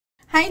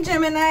Hi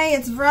Gemini,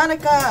 it's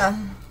Veronica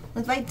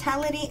with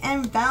Vitality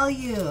and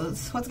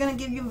Values. What's going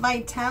to give you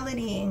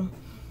vitality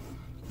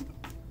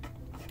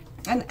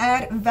and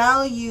add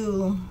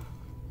value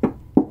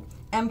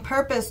and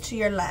purpose to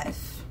your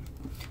life?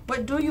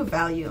 What do you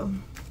value?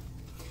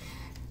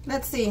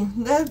 Let's see.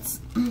 Let's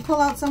pull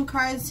out some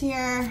cards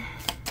here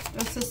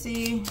just to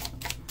see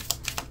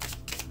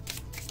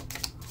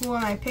who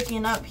am I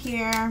picking up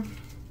here.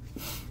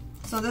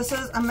 So this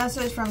is a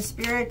message from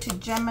Spirit to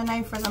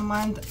Gemini for the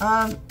month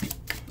of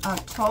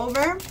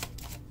October.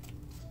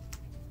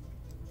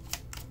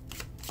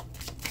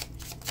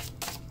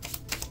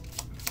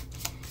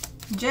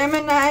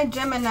 Gemini,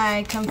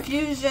 Gemini,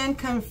 confusion,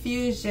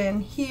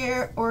 confusion,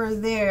 here or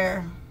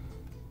there.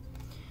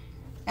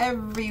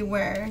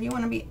 Everywhere. You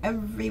want to be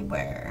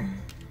everywhere.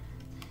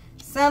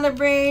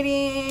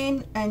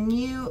 Celebrating a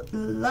new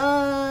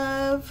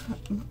love.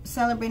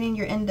 Celebrating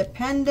your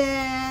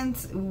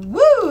independence.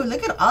 Woo!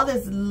 Look at all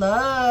this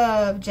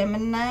love,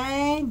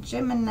 Gemini.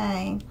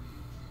 Gemini.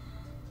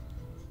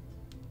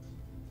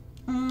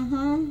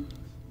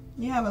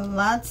 You have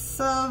lots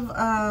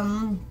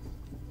of...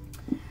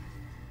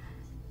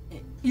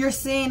 you're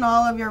seeing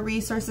all of your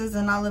resources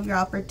and all of your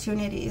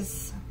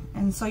opportunities.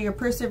 And so you're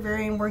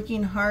persevering,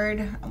 working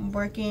hard,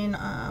 working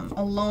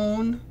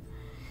alone,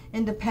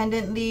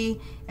 independently,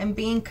 and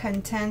being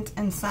content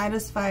and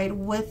satisfied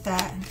with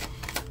that.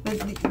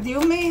 But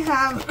you may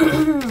have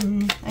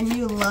a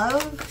new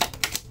love.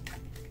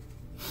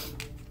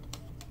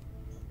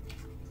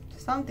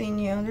 Something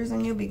new. There's a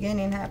new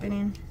beginning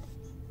happening.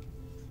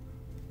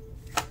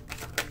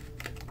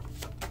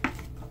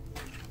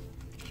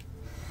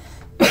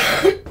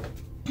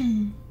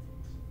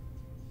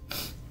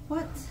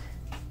 What?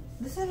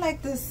 This is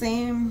like the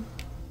same,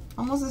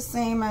 almost the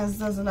same as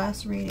the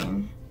last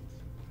reading.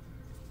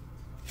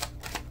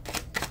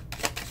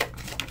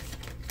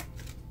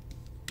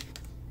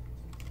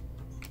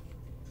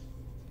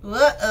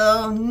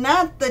 Uh-oh,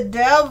 not the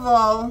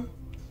devil.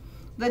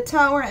 The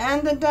Tower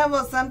and the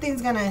devil.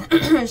 Something's gonna,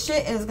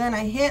 shit is gonna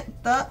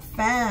hit the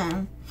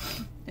fan.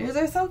 Is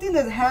there something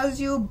that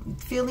has you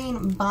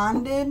feeling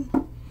bonded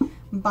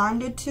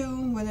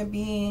to, whether it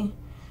be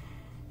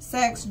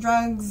sex,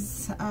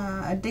 drugs,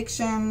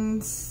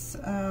 addictions,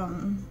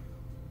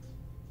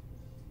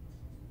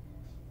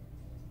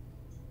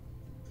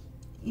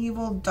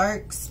 evil,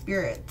 dark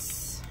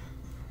spirits.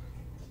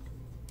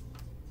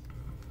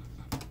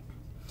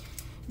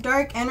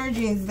 Dark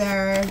energies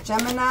there.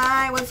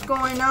 Gemini, what's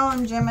going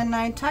on?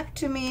 Gemini, talk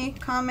to me,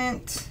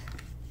 comment.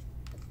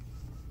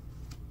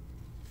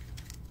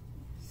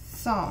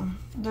 So,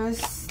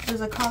 there's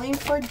a calling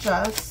for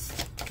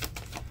just,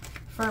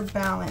 for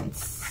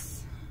balance.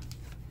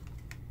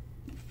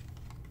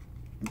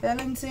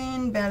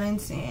 Balancing.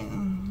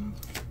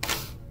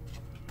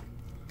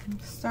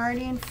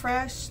 Starting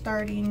fresh,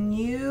 starting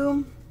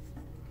new.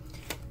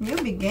 New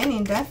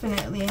beginning,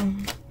 definitely.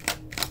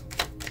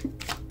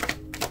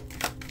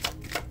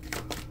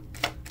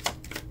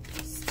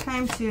 It's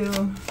time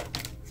to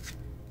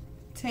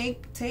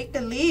take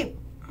the leap.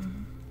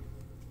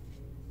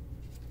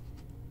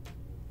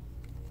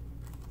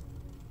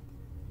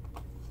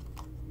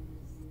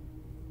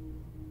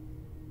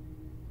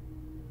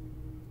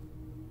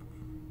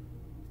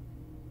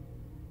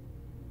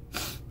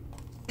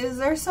 Is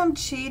there some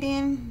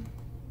cheating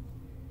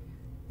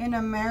in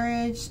a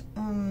marriage?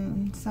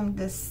 Some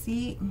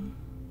deceit?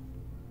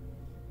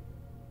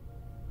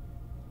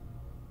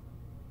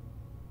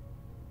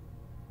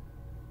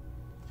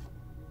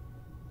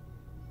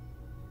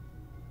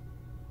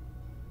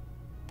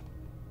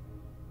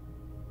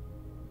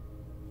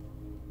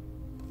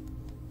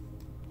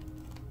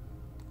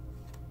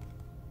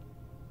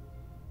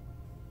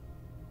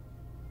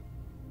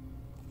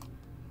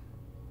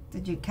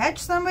 Did you catch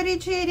somebody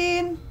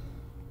cheating?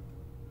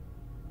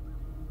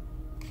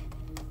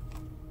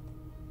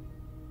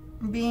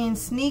 Being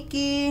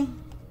sneaky,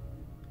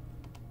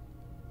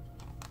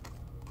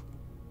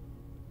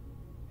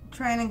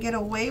 trying to get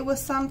away with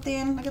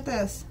something. Look at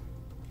this.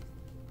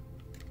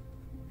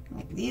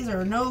 Like, these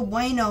are no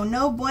bueno,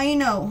 no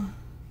bueno.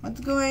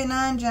 What's going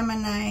on,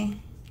 Gemini?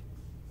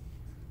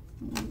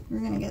 We're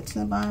gonna get to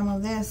the bottom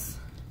of this.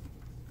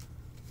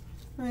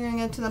 We're gonna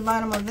get to the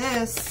bottom of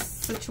this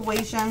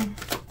situation.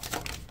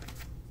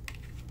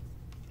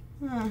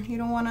 You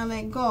don't want to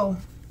let go.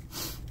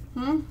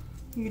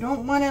 You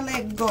don't want to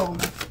let go.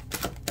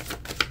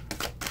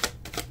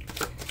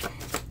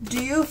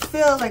 Do you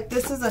feel like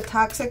this is a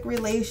toxic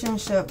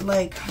relationship?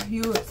 Like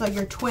it's like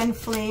your twin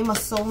flame, a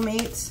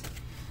soulmate.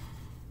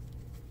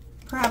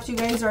 Perhaps you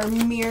guys are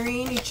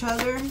mirroring each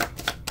other.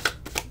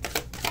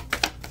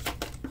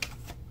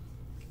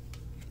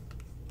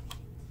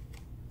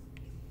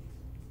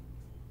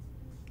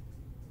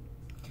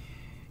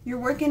 You're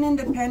working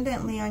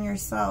independently on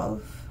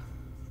yourself.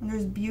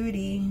 There's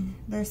beauty,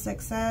 there's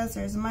success,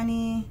 there's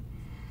money,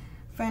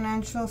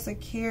 financial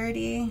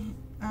security.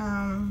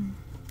 Tell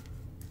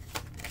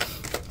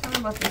me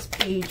about this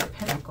Page of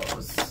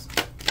Pentacles.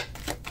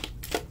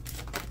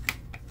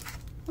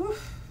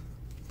 Oof.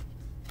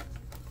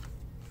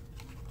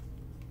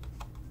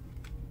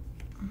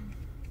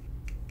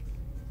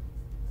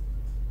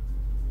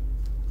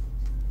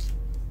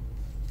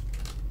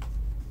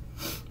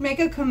 Make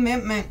a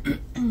commitment.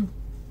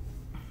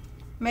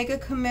 Make a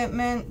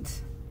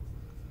commitment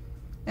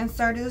and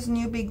start this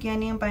new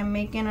beginning by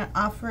making an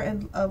offer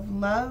of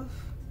love,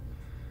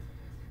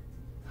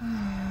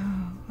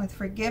 with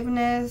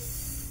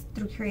forgiveness,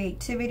 through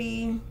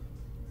creativity,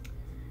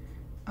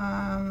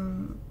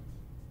 but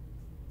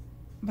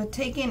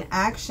taking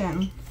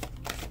action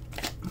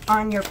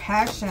on your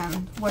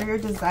passion. What are your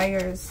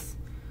desires?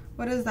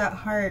 What is that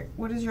heart?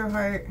 What is your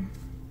heart?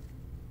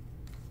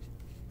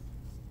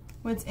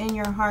 What's in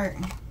your heart?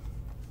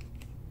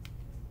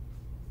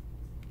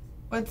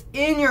 What's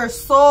in your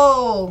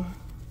soul?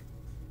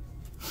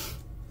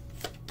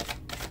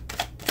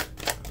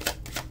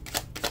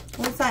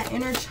 What's that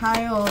inner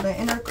child, that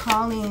inner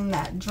calling,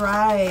 that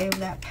drive,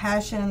 that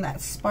passion,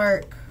 that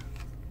spark?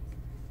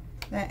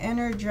 That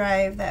inner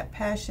drive, that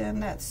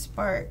passion, that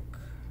spark.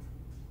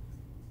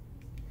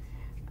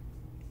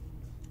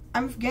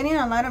 I'm getting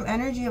a lot of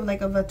energy of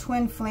like a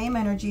twin flame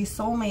energy,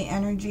 soulmate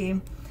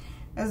energy.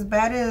 As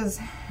bad as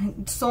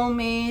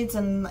soulmates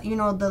and, you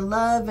know, the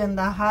love and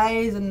the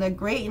highs and the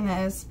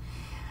greatness,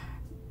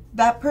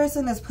 that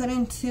person is put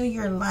into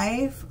your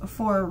life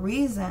for a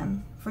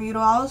reason. For you to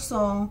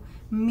also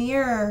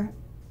mirror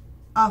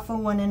off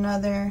of one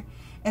another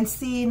and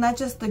see not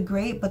just the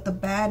great but the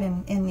bad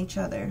in each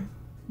other.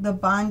 The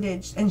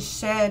bondage, and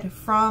shed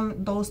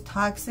from those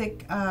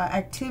toxic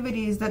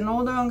activities that no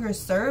longer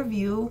serve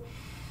you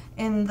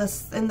in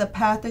the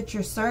path that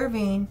you're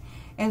serving.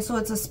 And so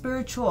it's a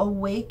spiritual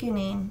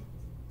awakening.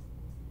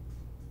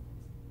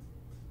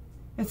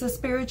 It's a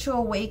spiritual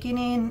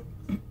awakening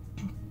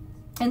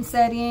and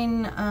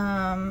setting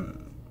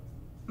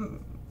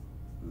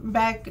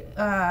back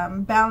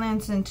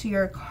balance into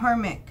your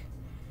karmic,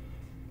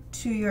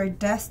 to your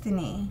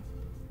destiny.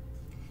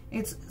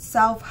 It's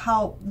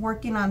self-help,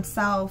 working on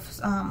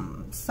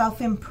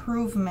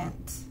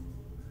self-improvement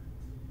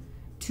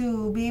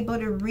to be able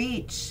to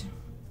reach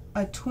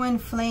a twin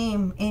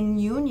flame in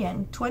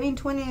union.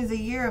 2020 is a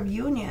year of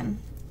union.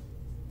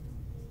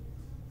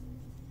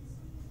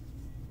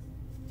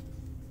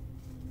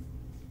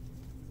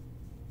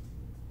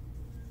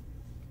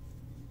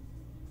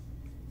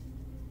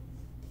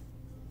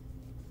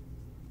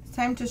 It's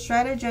time to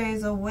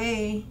strategize a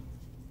way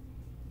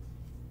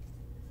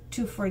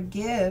to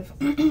forgive,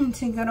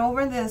 to get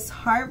over this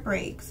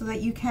heartbreak so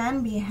that you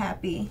can be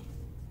happy.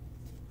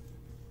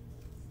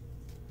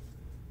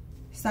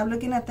 Stop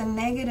looking at the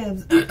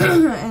negatives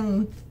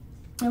and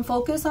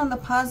focus on the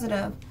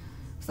positive.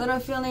 Instead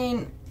of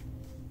feeling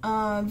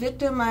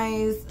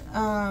victimized,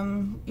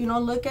 you know,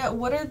 look at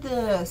what are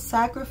the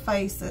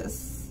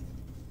sacrifices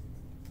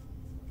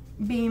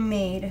being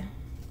made.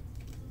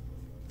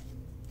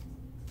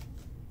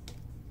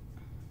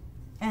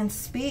 And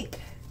speak.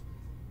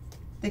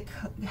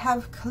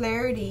 Have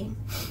clarity.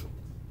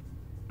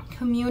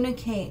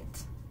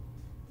 Communicate.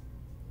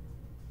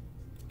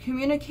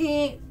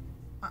 Communicate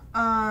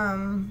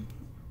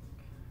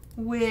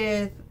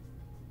with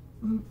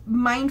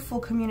mindful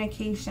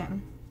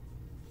communication.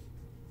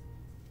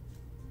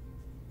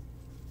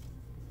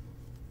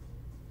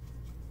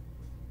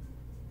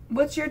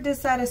 What's your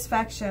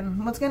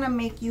dissatisfaction? What's going to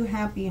make you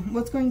happy?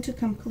 What's going to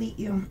complete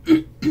you?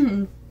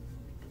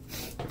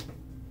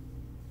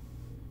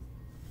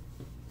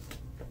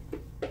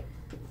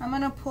 I'm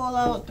going to pull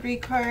out 3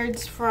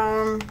 cards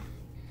from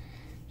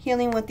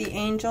Healing with the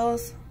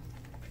Angels.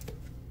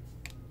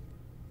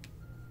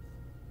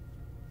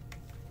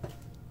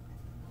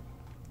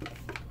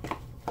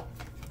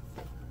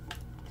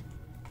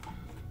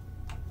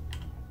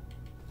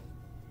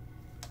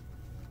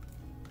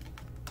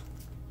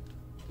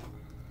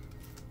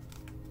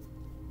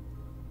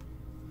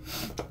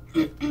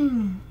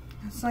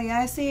 So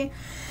yeah, I see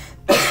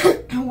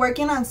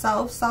working on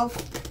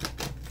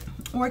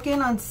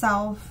working on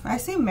self. I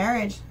see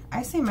marriage.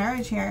 I see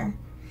marriage here.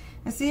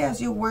 I see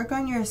as you work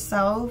on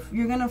yourself,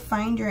 you're gonna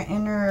find your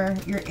inner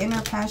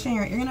passion.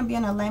 You're gonna be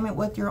in alignment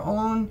with your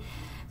own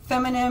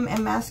feminine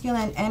and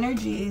masculine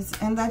energies,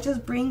 and that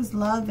just brings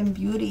love and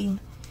beauty,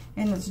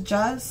 and it's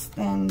just.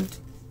 And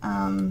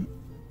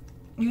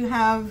you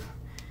have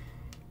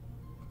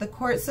the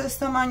court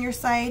system on your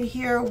side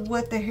here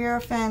with the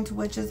Hierophant,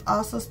 which is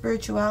also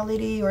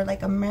spirituality or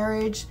like a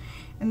marriage,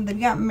 and then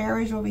you got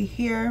marriage over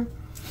here.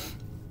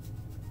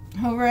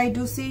 However, I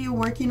do see you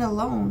working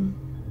alone.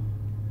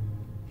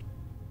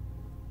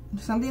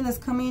 Something that's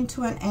coming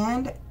to an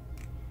end,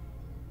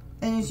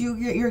 and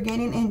you're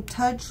getting in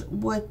touch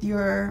with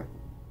your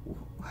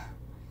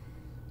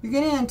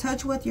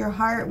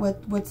heart,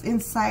 with what's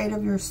inside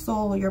of your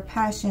soul, your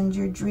passions,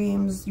 your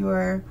dreams,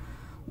 your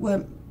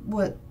what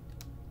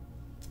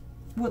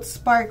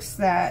sparks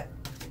that.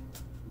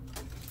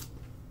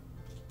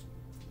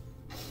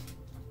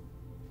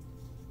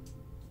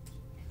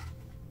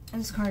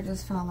 This card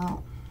just fell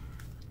out.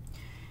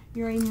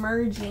 You're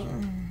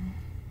emerging.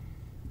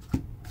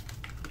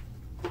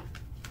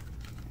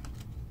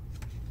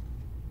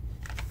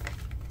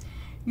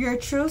 Your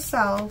true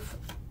self,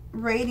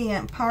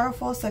 radiant,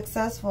 powerful,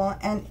 successful,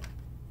 and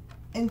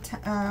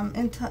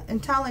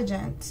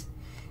intelligent,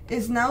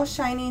 is now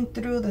shining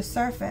through the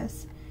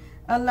surface.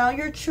 Allow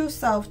your true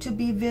self to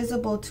be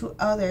visible to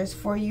others,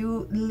 for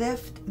you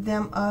lift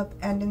them up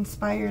and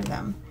inspire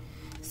them.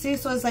 See,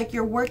 so it's like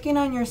you're working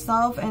on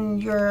yourself,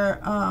 and you're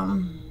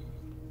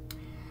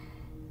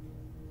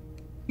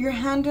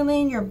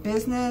handling your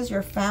business,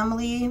 your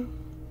family,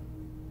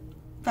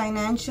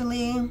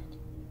 financially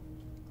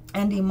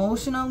and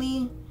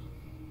emotionally.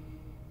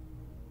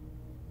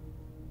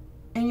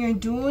 And you're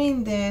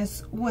doing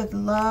this with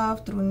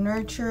love, through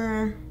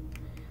nurture.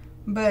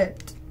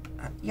 But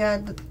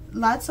yeah,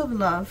 lots of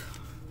love.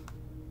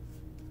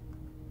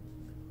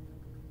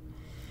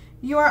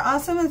 You are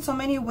awesome in so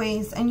many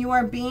ways, and you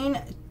are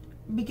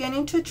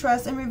beginning to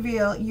trust and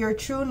reveal your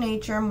true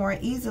nature more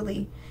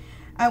easily.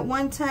 At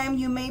one time,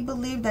 you may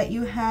believe that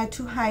you had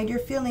to hide your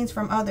feelings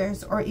from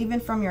others, or even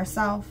from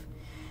yourself.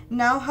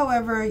 Now,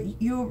 however,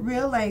 you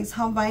realize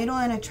how vital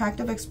and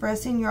attractive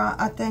expressing your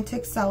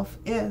authentic self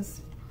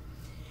is.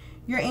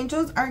 Your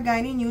angels are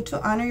guiding you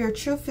to honor your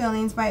true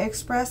feelings by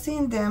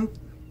expressing them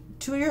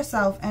to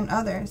yourself and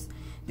others.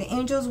 The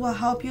angels will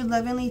help you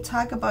lovingly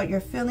talk about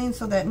your feelings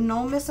so that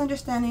no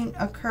misunderstanding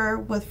occur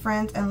with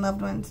friends and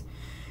loved ones.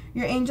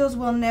 Your angels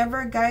will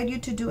never guide you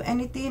to do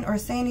anything or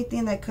say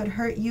anything that could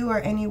hurt you or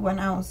anyone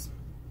else.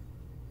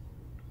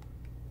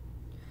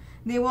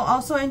 They will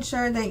also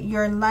ensure that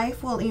your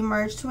life will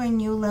emerge to a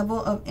new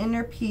level of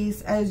inner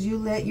peace as you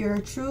let your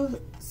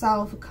true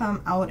self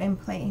come out and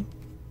play.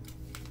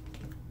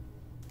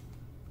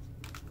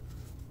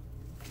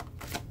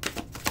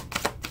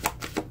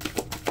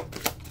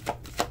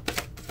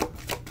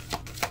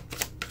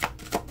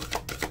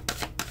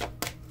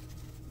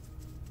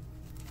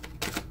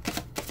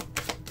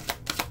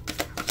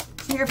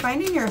 You're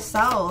finding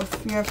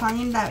yourself. You're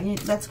finding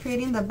that's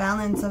creating the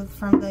balance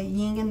from the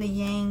yin and the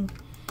yang,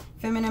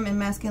 feminine and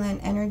masculine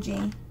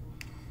energy.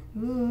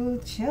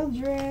 Ooh,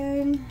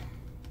 children.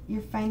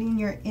 You're finding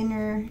your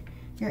inner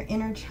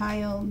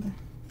child.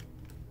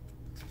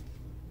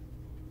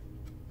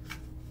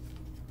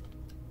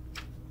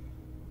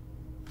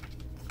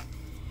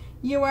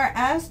 You are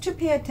asked to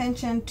pay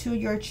attention to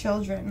your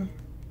children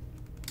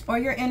or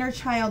your inner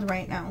child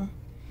right now.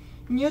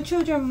 New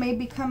children may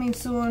be coming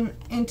soon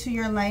into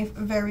your life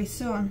very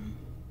soon.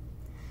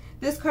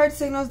 This card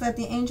signals that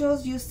the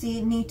angels you see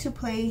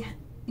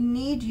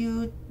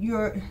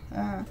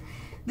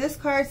this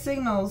card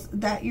signals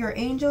that your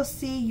angels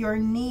see your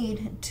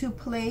need to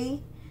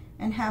play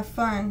and have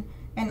fun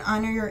and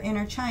honor your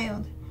inner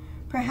child.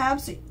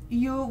 Perhaps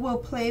you will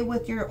play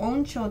with your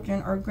own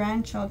children or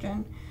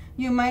grandchildren.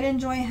 You might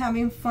enjoy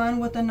having fun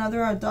with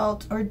another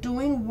adult or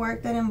doing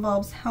work that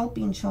involves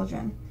helping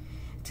children.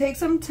 Take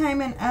some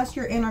time and ask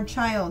your inner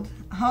child,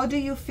 how do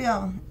you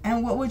feel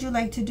and what would you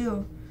like to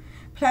do?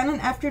 Plan an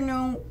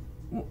afternoon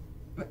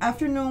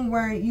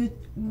where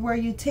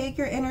you take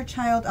your inner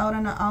child out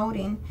on an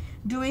outing,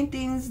 doing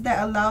things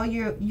that allow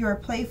your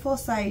playful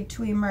side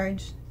to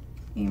emerge.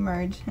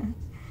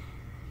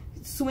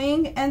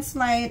 Swing and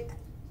slide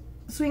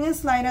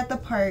at the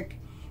park.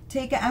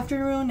 Take an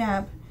afternoon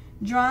nap.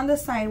 Draw on the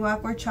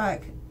sidewalk or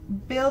chalk.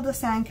 Build a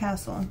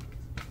sandcastle.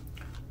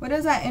 What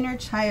does that inner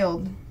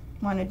child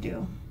want to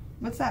do?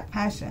 What's that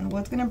passion?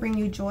 What's going to bring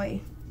you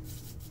joy?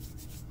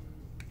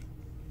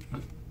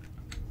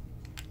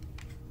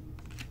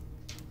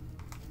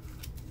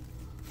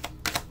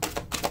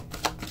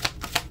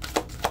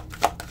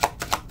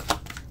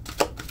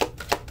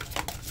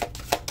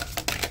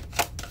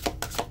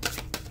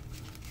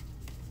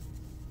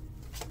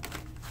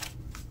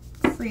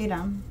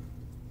 Freedom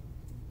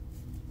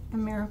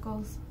and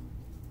miracles.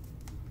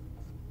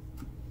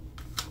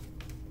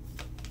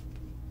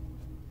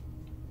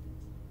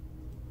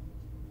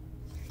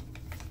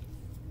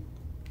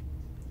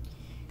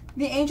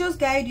 The angels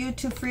guide you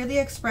to freely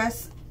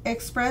express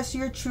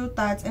your true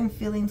thoughts and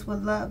feelings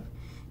with love.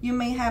 You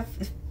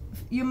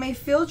may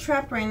feel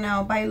trapped right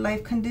now by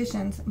life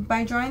conditions.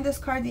 By drawing this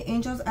card, the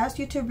angels ask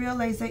you to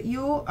realize that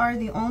you are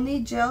the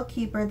only jail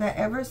keeper that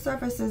ever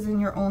surfaces in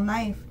your own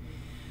life.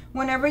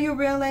 Whenever you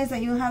realize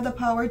that you have the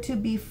power to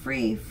be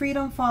free,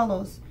 freedom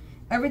follows.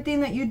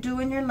 Everything that you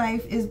do in your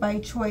life is by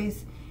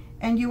choice,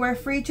 and you are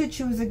free to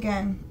choose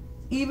again.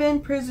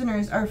 Even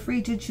prisoners are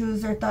free to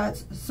choose their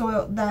thoughts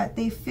so that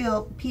they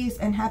feel peace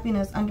and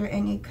happiness under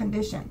any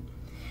condition.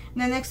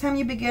 The next time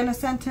you begin a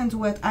sentence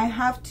with, I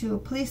have to,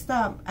 please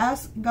stop.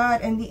 Ask God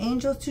and the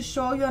angels to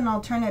show you an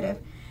alternative.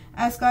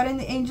 Ask God and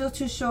the angels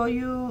to show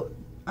you,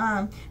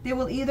 they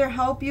will either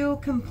help you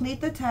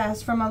complete the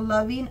task from a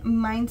loving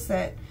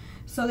mindset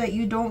so that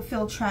you don't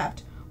feel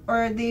trapped,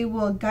 or they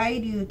will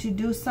guide you to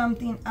do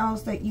something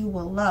else that you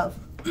will love.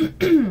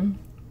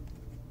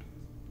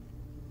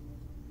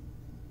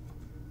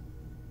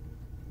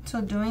 So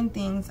doing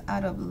things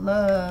out of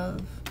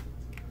love.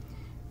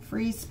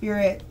 Free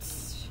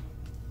spirits.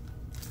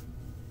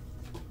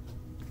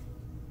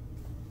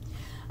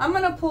 I'm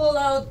going to pull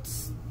out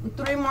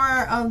 3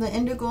 more of the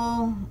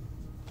Indigo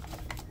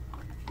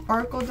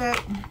Oracle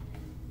deck.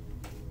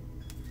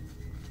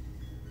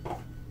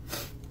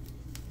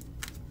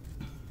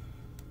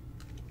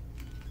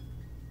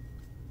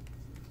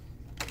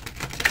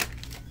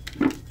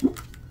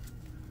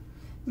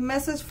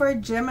 Message for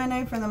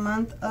Gemini for the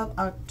month of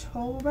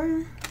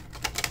October.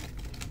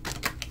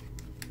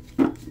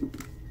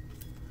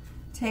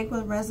 Take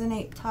what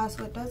resonates, toss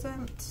what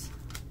doesn't.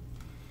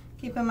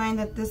 Keep in mind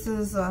that this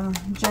is a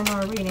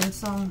general reading,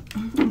 so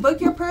book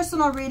your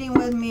personal reading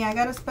with me. I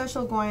got a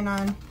special going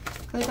on.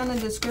 Click on the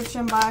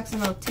description box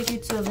and I'll take you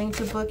to a link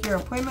to book your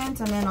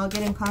appointment, and then I'll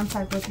get in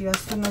contact with you as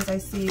soon as I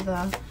see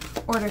the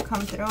order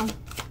come through.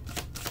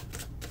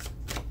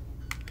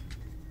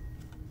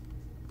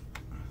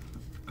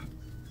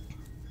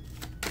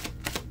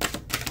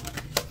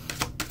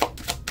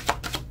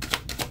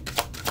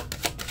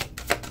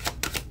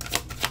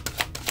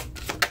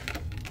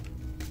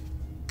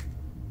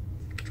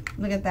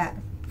 Look at that.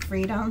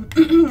 Freedom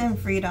and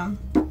freedom.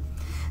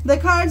 The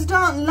cards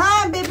don't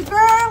lie, baby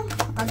girl.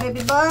 Or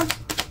baby boy.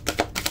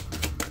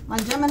 My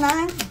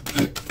Gemini.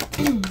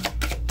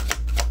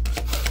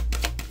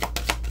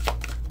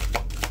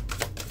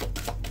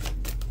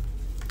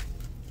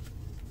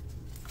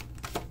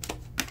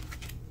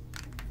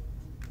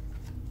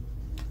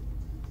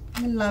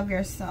 Love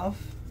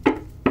yourself.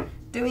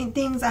 Doing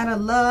things out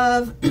of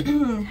love,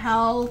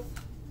 health,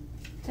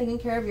 taking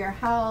care of your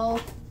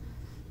health,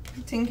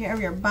 taking care of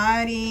your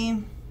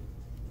body,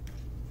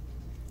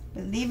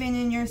 believing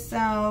in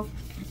yourself.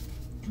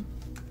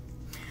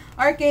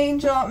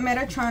 Archangel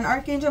Metatron.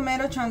 Archangel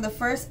Metatron, the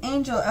first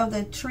angel of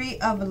the tree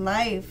of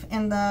life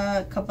in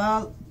the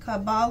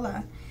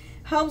Kabbalah,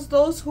 helps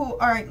those who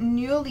are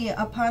newly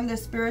upon the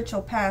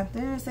spiritual path.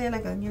 Didn't it say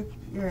like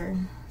you're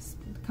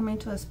coming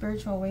to a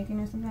spiritual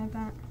awakening or something like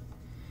that?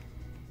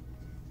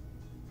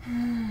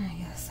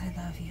 Yes, I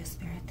love you,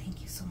 Spirit.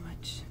 Thank you so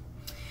much.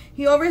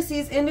 He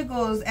oversees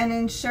indigos and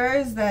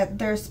ensures that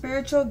their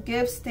spiritual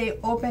gifts stay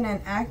open and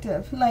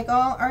active. Like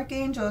all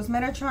archangels,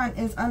 Metatron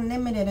is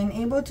unlimited and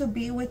able to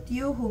be with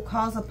you who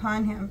calls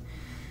upon him.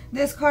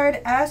 This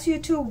card asks you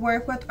to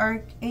work with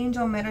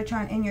Archangel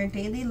Metatron in your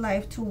daily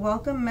life to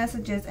welcome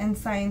messages and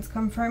signs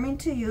confirming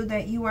to you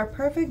that you are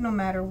perfect no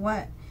matter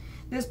what.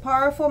 This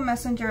powerful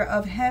messenger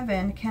of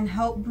heaven can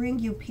help bring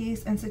you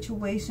peace in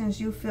situations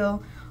you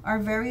feel are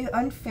very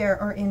unfair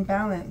or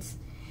imbalanced.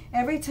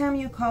 Every time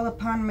you call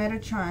upon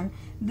Metatron,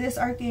 this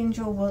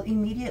archangel will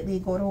immediately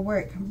go to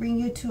work, bring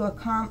you to a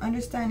calm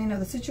understanding of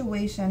the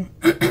situation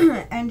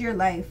and your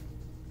life.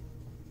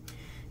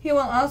 He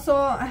will also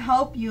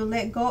help you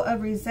let go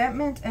of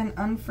resentment and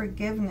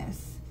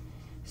unforgiveness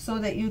so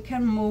that you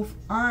can move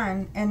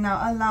on and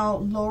not allow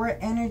lower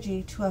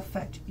energy to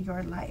affect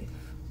your life.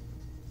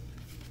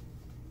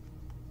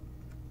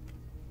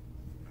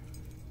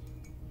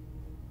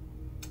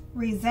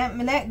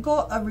 Resentment, let go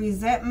of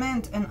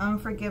resentment and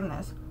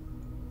unforgiveness.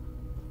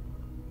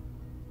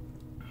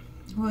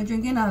 We're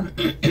drinking a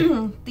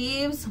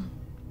thieves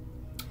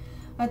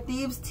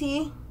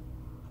tea,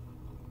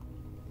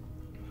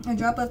 a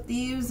drop of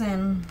thieves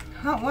and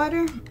hot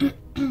water.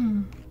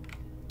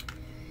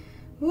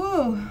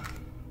 Woo!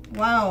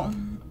 Wow.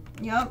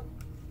 Yup.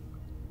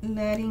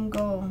 Letting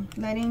go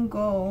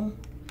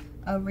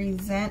of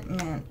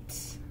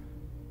resentment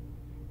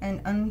and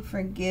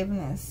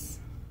unforgiveness.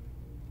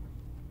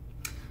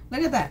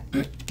 Look at that.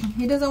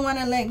 He doesn't want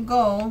to let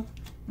go.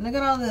 Look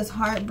at all this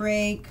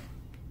heartbreak,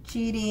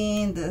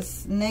 cheating,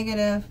 this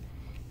negative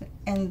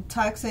and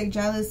toxic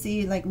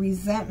jealousy, like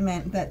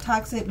resentment, that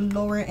toxic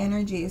lower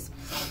energies.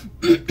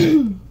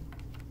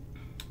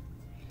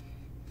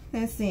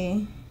 Let's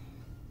see.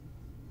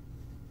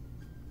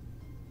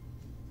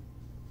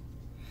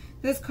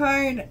 This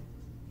card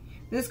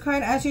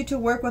asks you to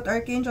work with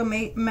Archangel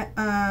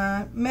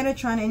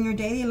Metatron in your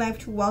daily life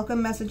to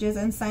welcome messages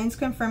and signs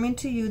confirming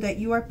to you that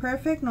you are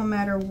perfect no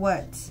matter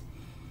what.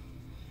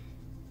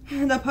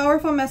 The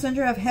powerful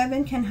messenger of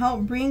heaven can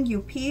help bring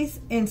you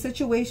peace in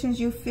situations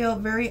you feel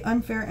very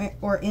unfair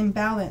or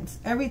imbalanced.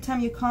 Every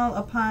time you call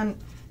upon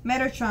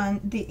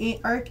Metatron,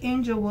 the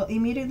archangel will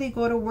immediately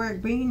go to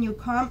work, bringing you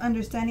calm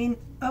understanding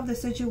of the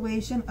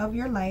situation of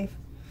your life.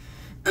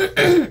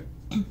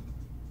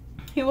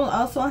 He will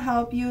also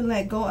help you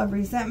let go of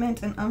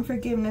resentment and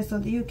unforgiveness so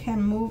that you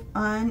can move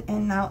on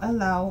and not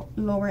allow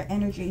lower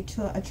energy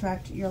to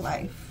attract your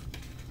life.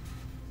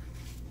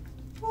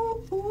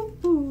 Ooh, ooh,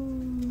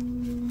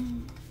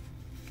 ooh.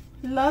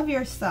 Love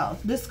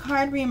yourself. This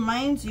card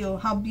reminds you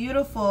how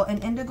beautiful an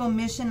indigo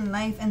mission,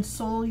 life, and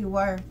soul you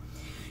are.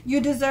 You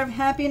deserve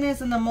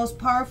happiness, and the most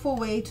powerful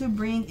way to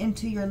bring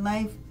into your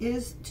life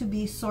is to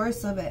be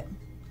source of it.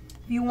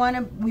 If you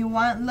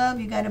want love,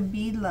 you gotta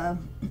be love.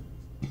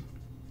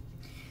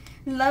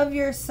 Love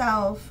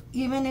yourself,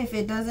 even if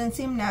it doesn't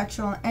seem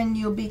natural, and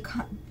you'll be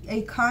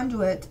a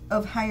conduit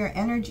of higher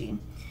energy.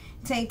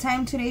 Take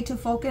time today to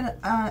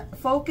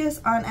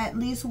focus on at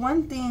least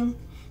one thing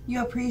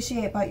you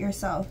appreciate about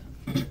yourself.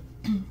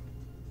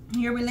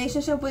 Your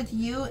relationship with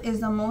you is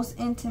the most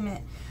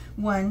intimate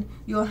one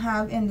you'll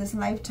have in this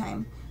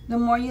lifetime. The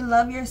more you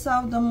love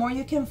yourself, the more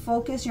you can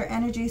focus your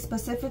energy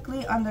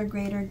specifically on the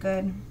greater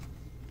good.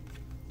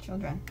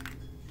 Children.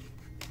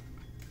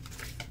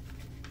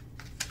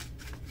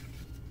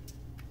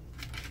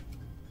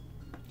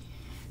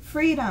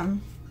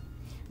 Freedom.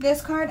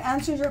 This card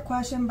answers your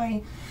question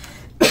by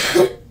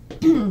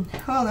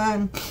Hold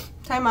on.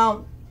 Time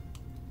out.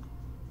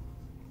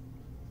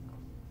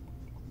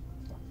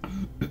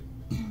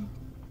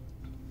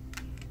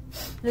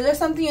 Is there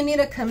something you need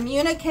to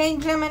communicate,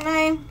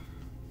 Gemini?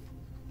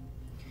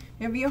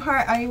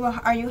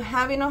 Are you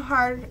having a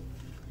hard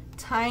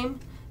time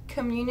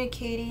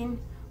communicating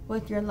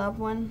with your loved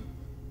one?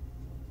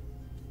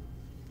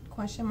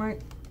 Question mark.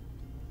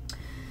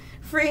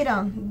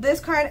 Freedom. This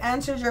card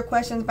answers your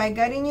questions by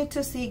guiding you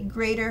to seek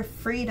greater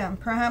freedom.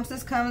 Perhaps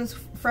this comes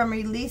from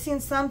releasing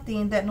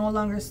something that no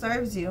longer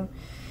serves you.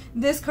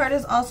 This card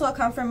is also a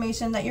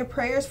confirmation that your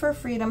prayers for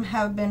freedom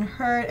have been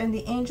heard and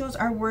the angels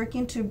are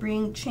working to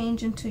bring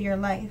change into your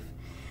life.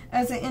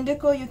 As an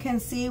indigo, you can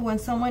see when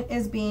someone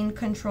is being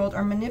controlled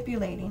or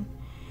manipulating.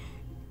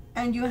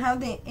 And you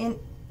have the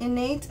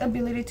innate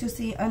ability to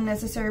see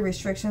unnecessary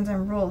restrictions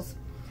and rules.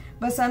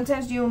 But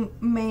sometimes you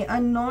may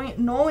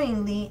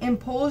unknowingly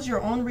impose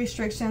your own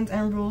restrictions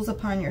and rules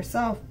upon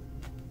yourself.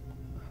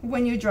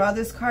 When you draw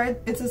this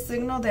card, it's a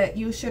signal that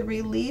you should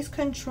release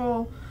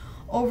control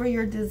over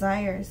your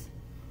desires.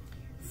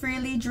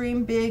 Freely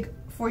dream big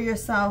for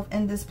yourself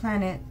and this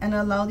planet and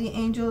allow the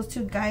angels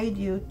to guide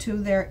you to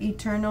their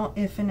eternal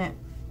infinite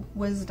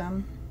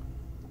wisdom.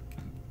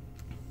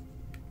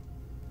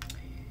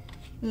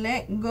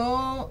 Let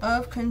go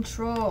of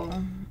control.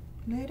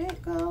 Let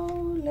it go,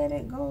 let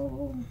it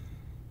go.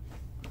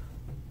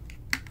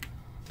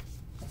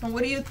 So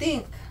what do you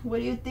think? What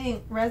do you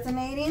think?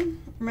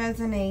 Resonating?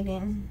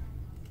 Resonating.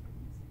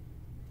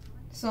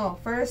 So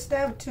first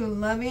step to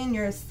loving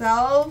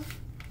yourself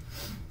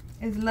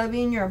is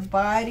loving your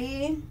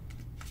body.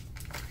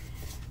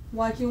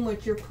 Watching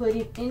what you're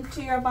putting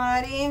into your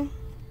body.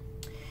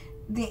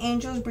 The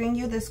angels bring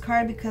you this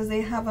card because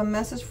they have a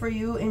message for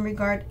you in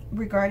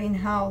regarding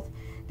health.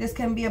 This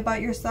can be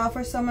about yourself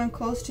or someone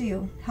close to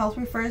you. Health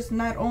refers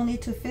not only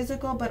to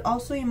physical but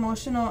also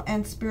emotional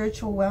and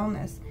spiritual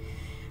wellness.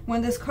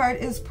 When this card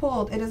is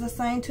pulled, it is a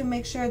sign to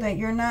make sure that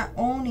you're not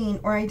owning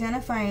or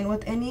identifying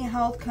with any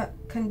health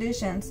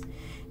conditions.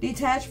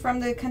 Detach from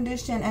the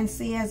condition and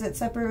see as it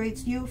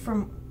separates you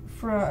from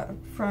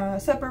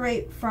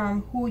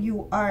who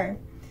you are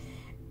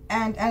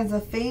and as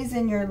a phase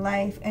in your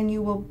life, and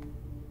you will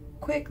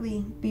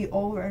quickly be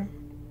over.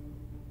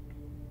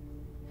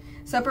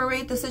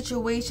 Separate the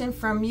situation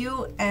from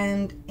you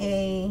and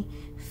a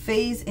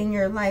phase in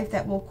your life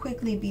that will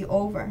quickly be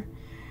over.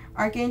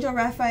 Archangel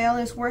Raphael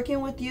is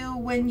working with you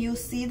when you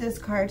see this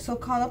card, so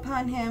call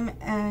upon him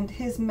and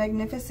his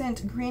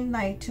magnificent green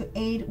light to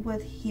aid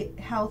with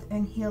health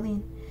and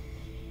healing.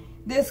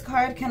 This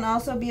card can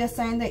also be a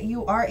sign that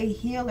you are a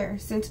healer,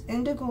 since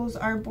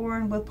indigos are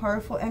born with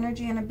powerful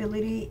energy and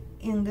ability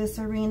in this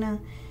arena.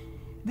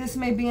 This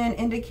may be an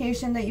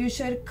indication that you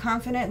should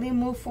confidently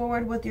move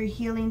forward with your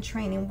healing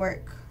training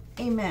work.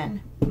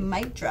 Amen.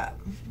 Mic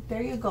drop.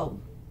 There you go.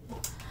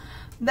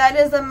 That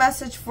is the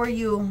message for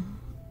you,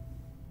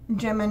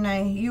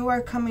 Gemini. You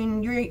are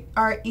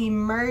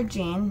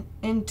emerging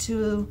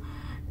into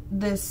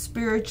this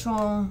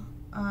spiritual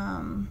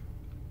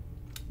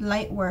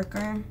light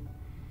worker.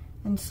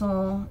 And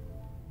so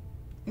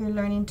you're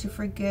learning to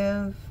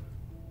forgive,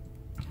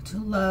 to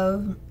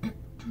love,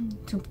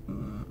 to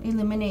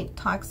eliminate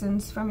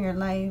toxins from your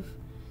life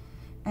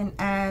and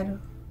add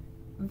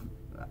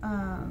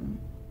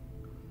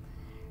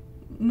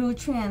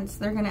nutrients.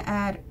 They're going to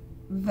add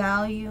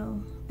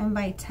value and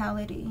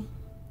vitality.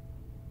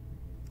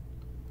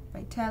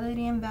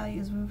 Vitality and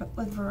values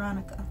with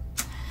Veronica.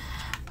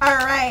 All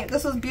right,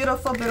 this was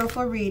beautiful,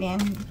 beautiful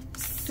reading.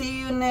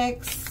 See you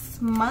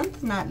next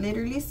month. Not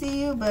literally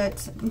see you,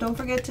 but don't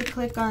forget to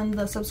click on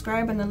the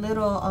subscribe and the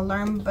little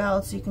alarm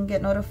bell so you can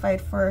get notified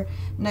for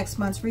next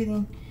month's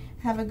reading.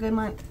 Have a good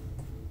month.